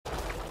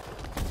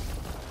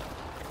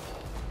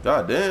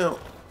God damn.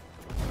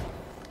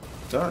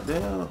 God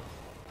damn.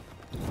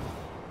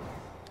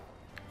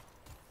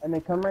 And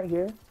then come right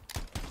here.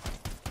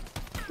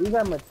 These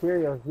are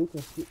materials you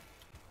can see.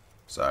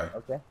 Sorry.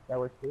 Okay, that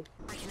works too.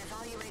 I can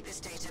evaluate this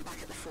data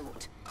back at the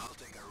fort. I'll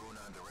take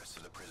Aruna and the rest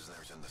of the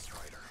prisoners in the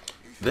Strider.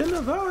 Then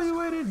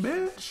evaluate it,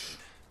 bitch.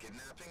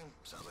 Kidnapping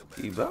sounds like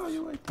bad.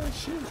 Evaluate that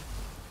shit.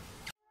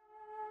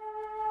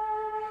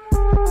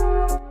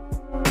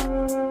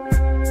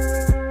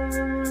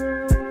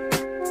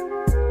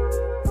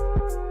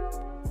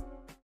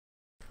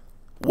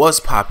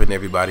 What's poppin',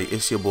 everybody?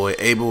 It's your boy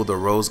Abel the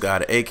Rose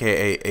God,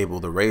 aka Abel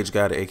the Rage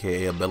God,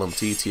 aka Bellum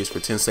T. Tears for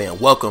 10, saying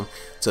welcome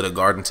to the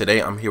garden.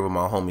 Today I'm here with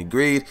my homie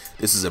Greed.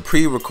 This is a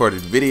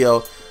pre-recorded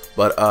video,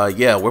 but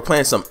yeah, we're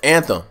playing some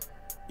Anthem.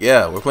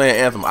 Yeah, we're playing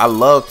Anthem. I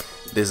love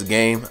this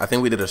game. I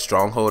think we did a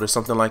stronghold or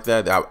something like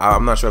that.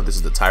 I'm not sure if this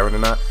is the Tyrant or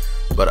not,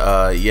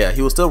 but yeah,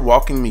 he was still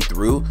walking me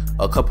through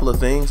a couple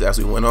of things as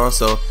we went on.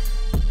 So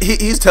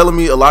he's telling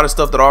me a lot of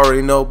stuff that I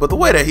already know, but the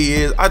way that he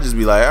is, I just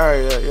be like, all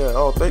right, yeah,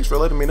 oh, thanks for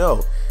letting me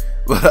know.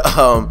 But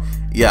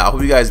yeah, I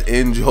hope you guys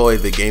enjoy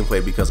the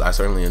gameplay because I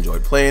certainly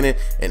enjoyed playing it.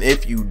 And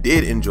if you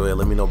did enjoy it,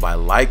 let me know by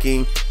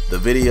liking the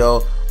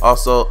video.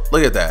 Also,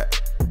 look at that.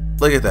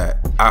 Look at that.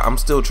 I'm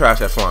still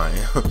trash at flying.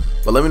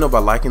 But let me know by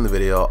liking the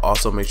video.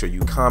 Also, make sure you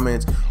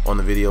comment on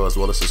the video as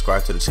well as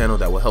subscribe to the channel.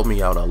 That will help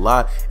me out a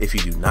lot. If you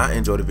do not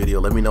enjoy the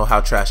video, let me know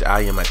how trash I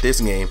am at this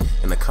game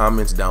in the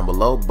comments down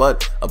below.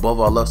 But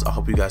above all else, I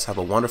hope you guys have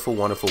a wonderful,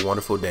 wonderful,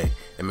 wonderful day.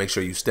 And make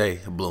sure you stay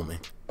blooming.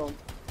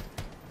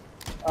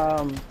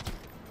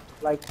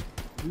 Like,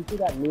 you see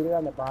that meter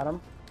on the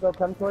bottom? So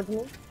come towards me.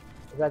 Is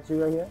that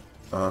you right here?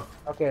 Uh-huh.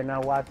 Okay,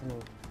 now watch me.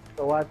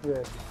 So watch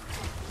this.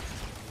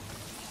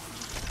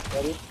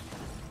 Ready?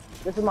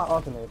 This is my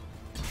ultimate.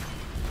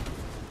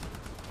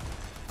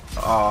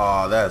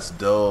 Oh, that's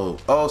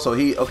dope. Oh, so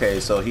he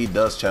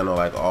does channel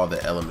like all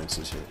the elements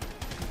and shit.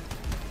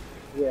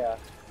 Yeah.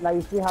 Now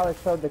you see how it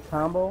showed the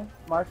combo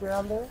marker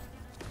on there?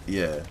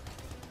 Yeah.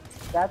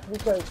 That's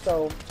because,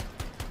 so,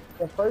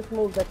 the first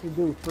move that you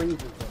do freezes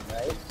them,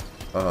 right?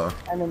 Uh-huh.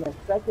 And then the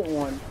second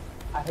one,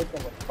 I hit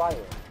them with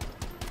fire.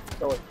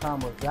 So it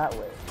combos that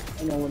way.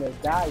 And then when they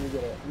die, you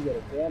get a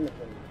damage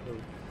in the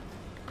face.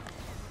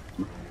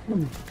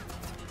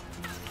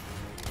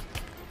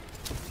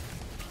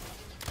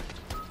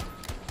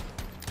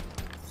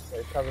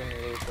 They're covering me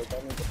really quick. I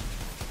need to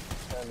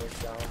turn this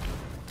down.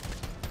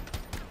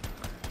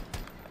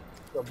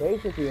 So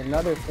basically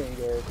another thing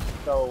is,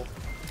 so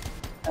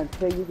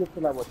until you get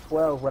to level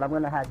 12, what I'm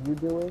going to have you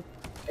do is,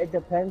 it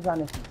depends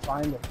on if you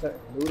find a certain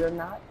loot or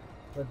not,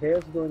 but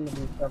there's going to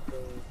be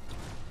something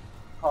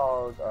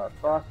called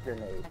frost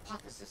grenade.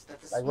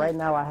 Like right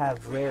now I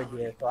have rare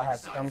gear, so I have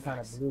some kind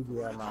of blue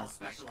gear on my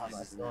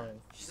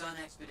throwing.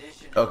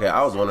 Okay,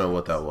 I was wondering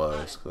what that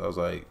was, because I was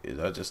like, is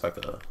that just like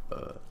a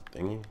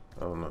thingy?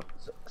 I don't know.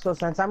 So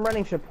since I'm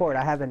running support,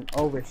 I have an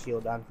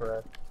overshield on for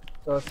us.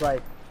 So it's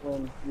like,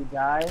 when you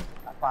die,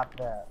 I pop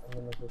that, and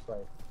then it's just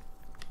like...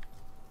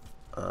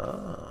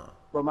 Ah.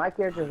 But my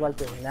character's like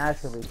this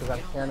naturally, because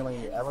I'm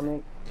channeling the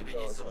element.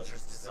 So like...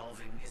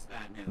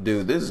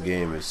 Dude, this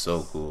game is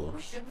so cool.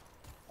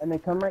 And then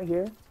come right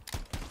here.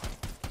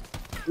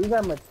 These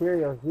are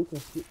materials you can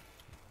see.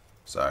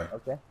 Sorry.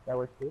 Okay, that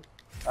works too.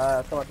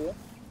 Come up here.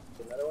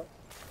 Another one.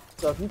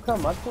 So if you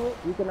come up to it,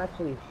 you can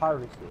actually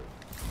harvest it.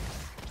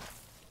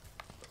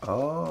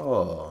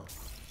 Oh.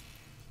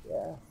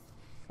 Yeah.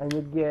 And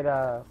you get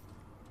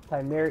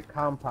chimeric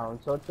compound.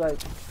 So it's like,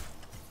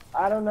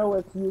 I don't know what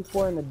it's used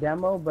for in the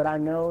demo, but I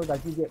know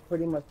like you get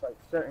pretty much like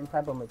certain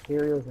type of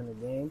materials in the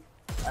game.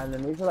 And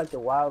then these are like the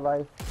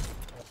wildlife.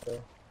 Okay.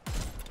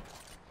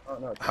 Oh,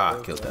 no, Ha,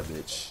 killed that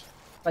bitch.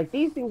 Like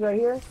these things right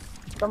here,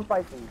 come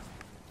fight these.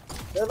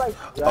 They're like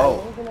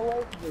dragons in a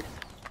way, just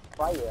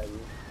fire at you.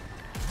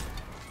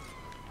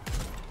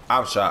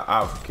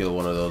 I've killed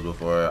one of those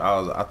before.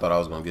 I thought I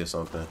was gonna get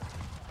something.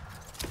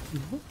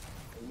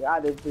 Yeah, I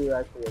did too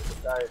actually at the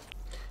start.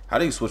 How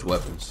do you switch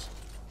weapons?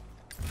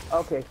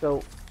 Okay,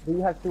 so do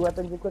you have two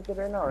weapons equipped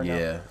right now or no?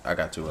 Yeah, I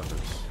got two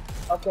weapons.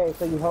 Okay,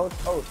 so you hold,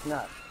 oh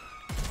snap.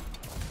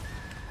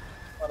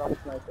 Hold on,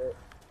 snipe it.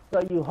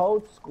 So you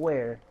hold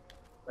square.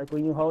 Like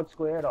when you hold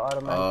square, it'll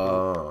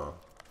automatically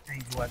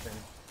change weapons.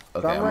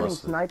 Okay, So I'm running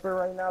sniper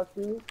right now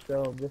too,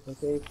 so just in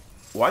case.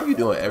 Why are you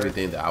doing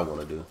everything that I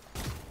want to do?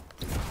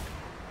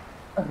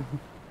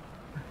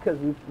 Because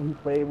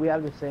we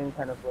have the same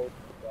kind of play.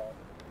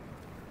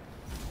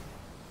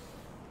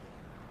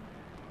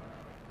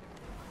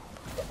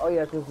 Oh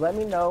yeah, just let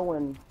me know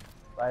when,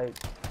 like.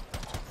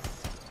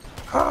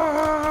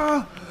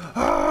 Come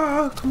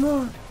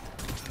on,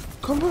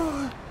 come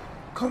on,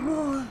 come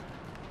on.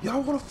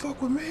 Y'all wanna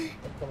fuck with me?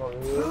 Come over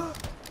here.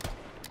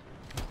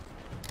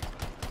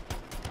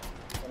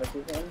 Wanna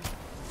see something?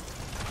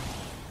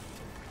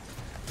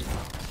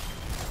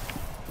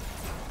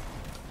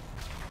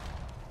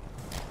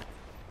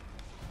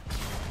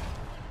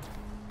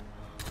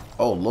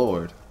 Oh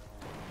Lord.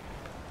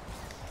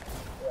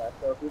 Yeah,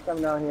 so if you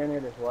come down here near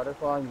this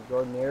waterfall and you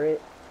go near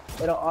it,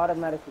 it'll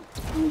automatically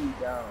cool you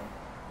down.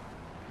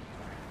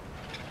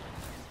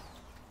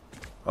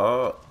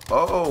 Oh.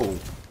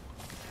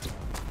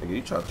 Nigga,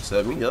 you tried to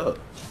set me up.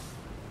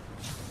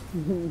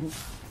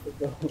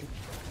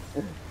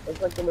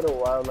 It's like a little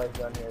wildlife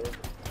down here.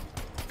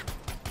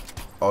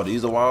 Oh,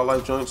 these are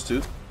wildlife joints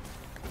too?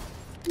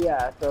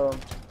 Yeah, so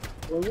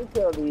when you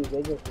kill these,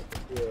 they just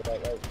disappear.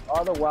 Like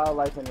all the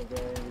wildlife in the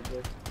game, you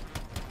just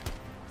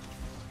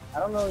I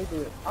don't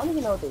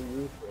even know what they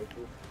use for it.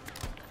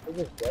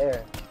 They're just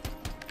there.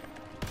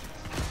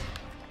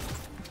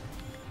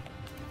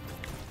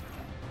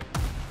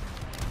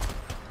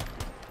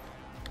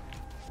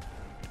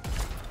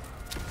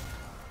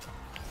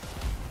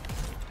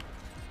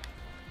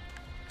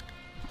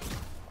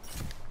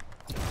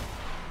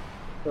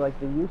 So like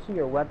the use of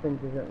your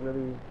weapons isn't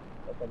really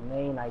like the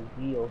main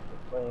ideal for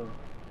playing.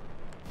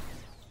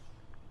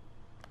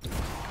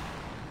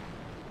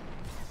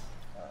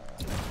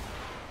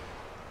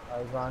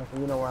 Alright, Ron, so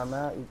you know where I'm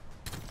at?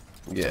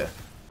 Yeah.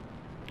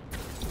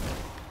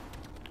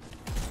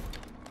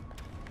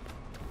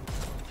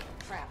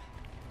 Crap.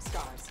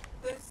 Scars.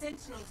 Those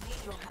sentinels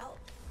need your help.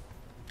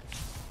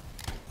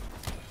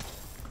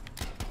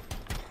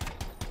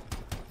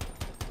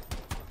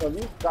 So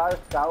these Star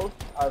Scouts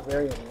are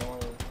very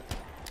annoying.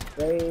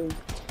 They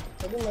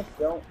pretty much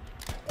don't.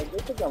 Like, they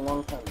take a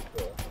long time to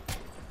kill.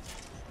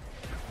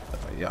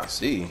 Yeah, I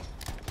see.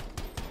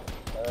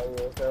 Yeah,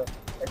 so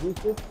if you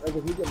just like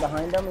if you get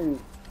behind them and you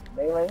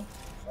melee,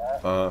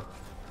 that,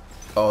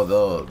 oh,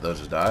 they'll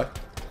just die.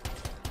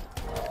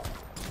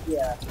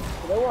 yeah.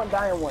 So they won't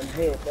die in one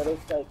hit, but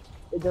it's like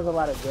it does a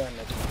lot of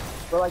damage.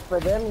 But like for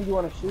them, you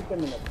want to shoot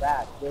them in the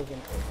back. Did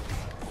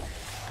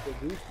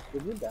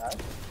you die?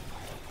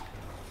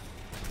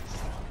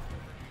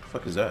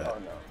 Fuck is that? Oh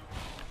no.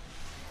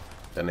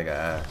 That nigga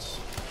ass.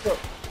 So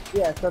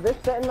yeah, so this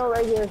sentinel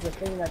right here is the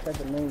thing that's at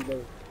the main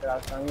base that I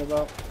was telling you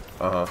about.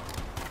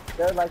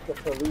 They're like the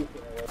police in a way.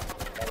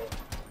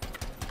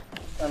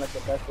 It's kind of like the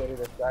best way to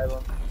describe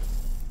them.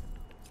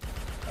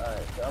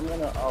 Alright, so I'm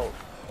gonna ult.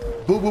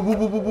 Boo boo boo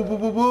boo boo boo boo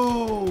boo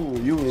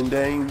boo! You in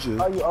danger.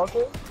 Oh, you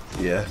ulted?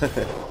 Yeah.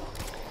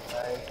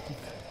 Nice.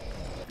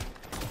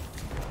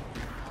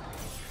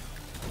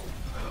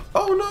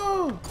 Oh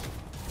no!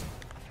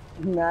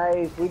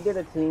 Nice, we did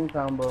a team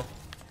combo.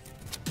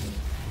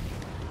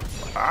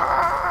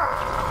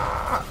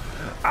 Ah!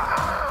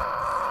 Ah!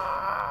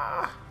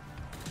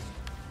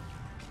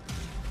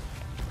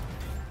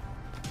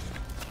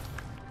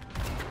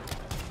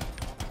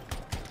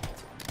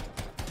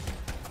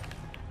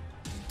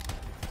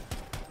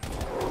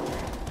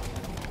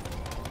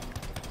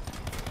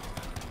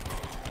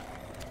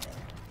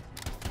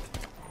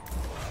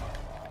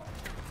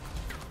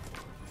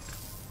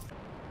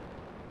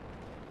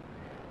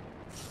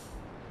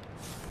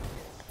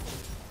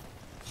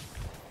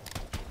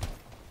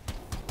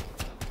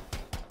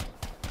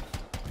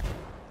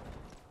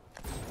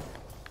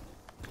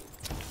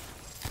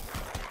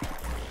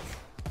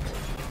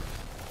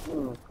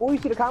 Oh, you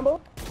see the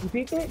combo? You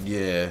peeked it?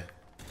 Yeah.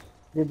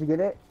 Did you get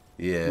it?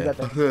 Yeah. You got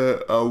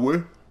that? I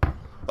will.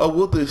 I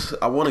want this.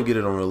 I want to get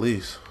it on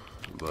release,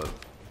 but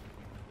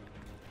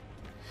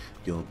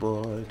your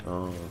boy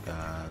don't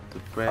got the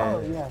bread. Oh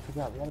yeah, I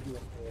forgot. We gotta be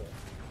up there.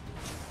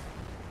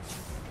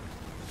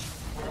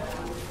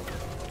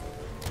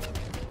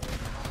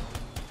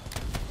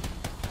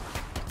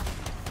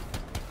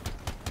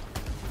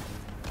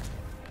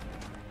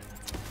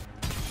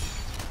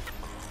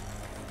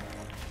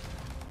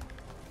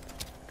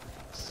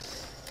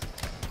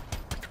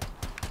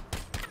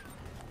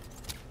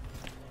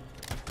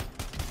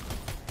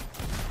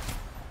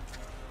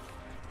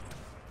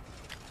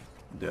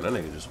 Damn, that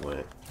nigga just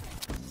went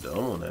dumb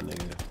on that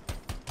nigga.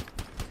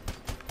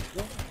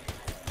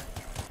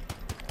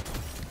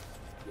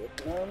 Get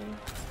them.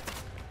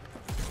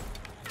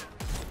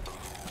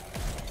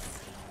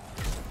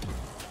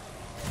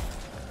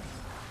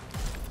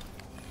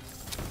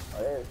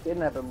 Oh, yeah,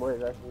 kidnapping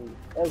boys actually.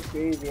 That's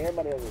crazy.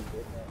 Everybody else is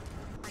kidnapped.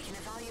 I can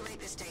evaluate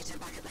this data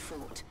back at the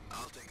fort.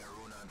 I'll take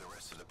Aruna and the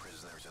rest of the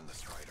prisoners in the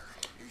Strider.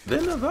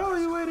 Then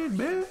evaluate it,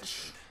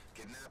 bitch.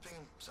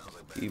 Kidnapping sounds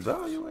like bad.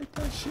 Evaluate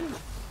that shit.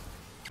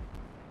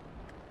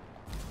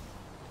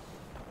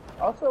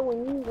 Also,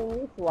 when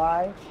you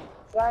fly,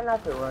 try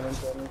not to run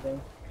into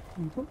anything.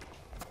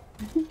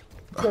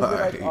 Because it like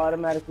Alright.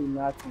 automatically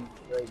knocks you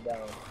straight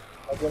down.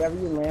 Like whatever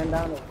you land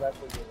on is that's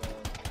what you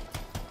land.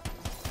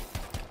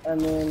 And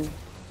then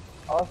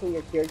also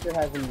your character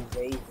has an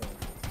evasion.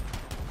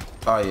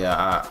 Oh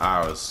yeah,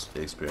 I was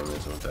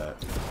experimenting with that.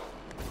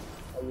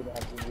 Oh, you don't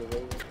have to do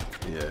evasion.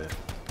 Yeah.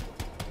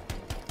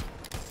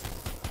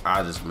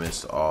 I just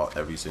missed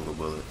every single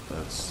bullet.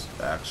 That's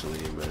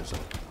actually embarrassing.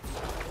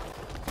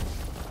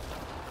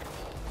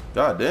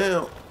 God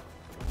damn.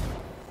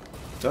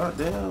 God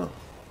damn.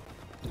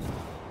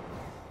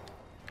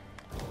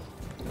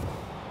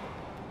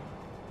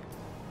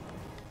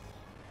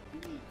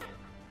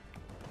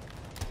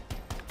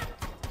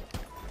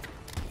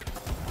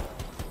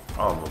 I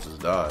almost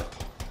just died.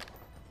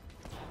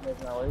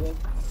 It's not working.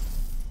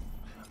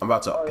 I'm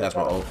about to Oh, cast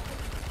my you're ult.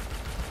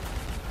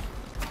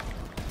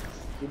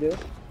 You do?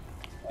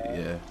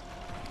 Yeah.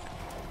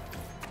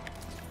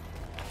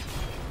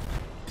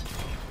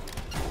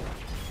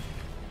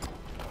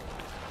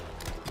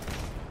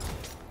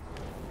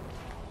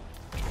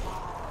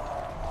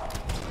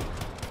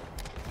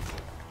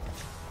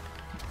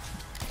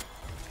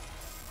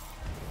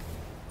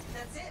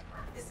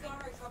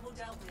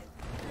 all dealt with.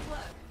 Good work.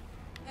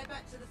 Head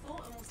back to the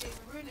fort and we'll see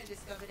if Aruna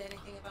discovered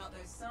anything about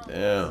those songs.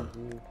 Damn.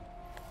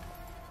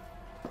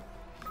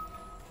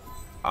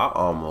 I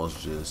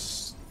almost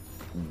just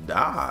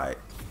died.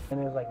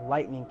 And there's like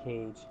lightning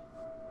cage,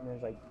 and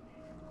there's like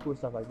cool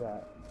stuff like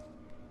that.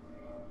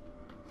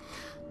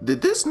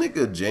 Did this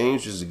nigga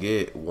James just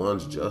get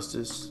one's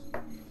justice?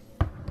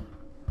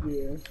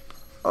 Yeah.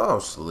 Oh,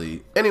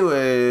 sleep.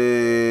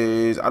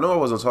 Anyways, I know I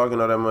wasn't talking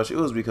all that much. It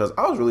was because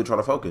I was really trying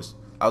to focus.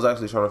 I was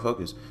actually trying to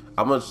focus.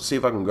 I'm gonna see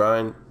if I can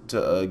grind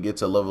to get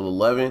to level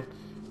 11.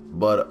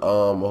 But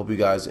I hope you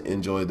guys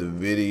enjoyed the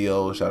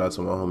video. Shout out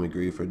to my homie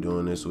Greed for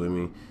doing this with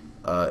me.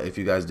 If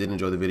you guys did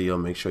enjoy the video,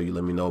 make sure you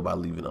let me know by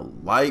leaving a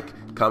like,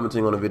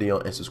 commenting on the video,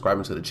 and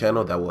subscribing to the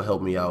channel. That will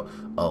help me out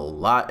a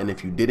lot. And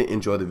if you didn't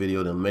enjoy the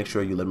video, then make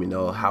sure you let me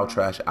know how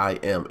trash I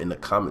am in the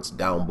comments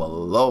down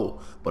below.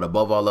 But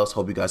above all else,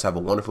 hope you guys have a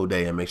wonderful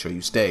day and make sure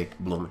you stay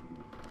blooming.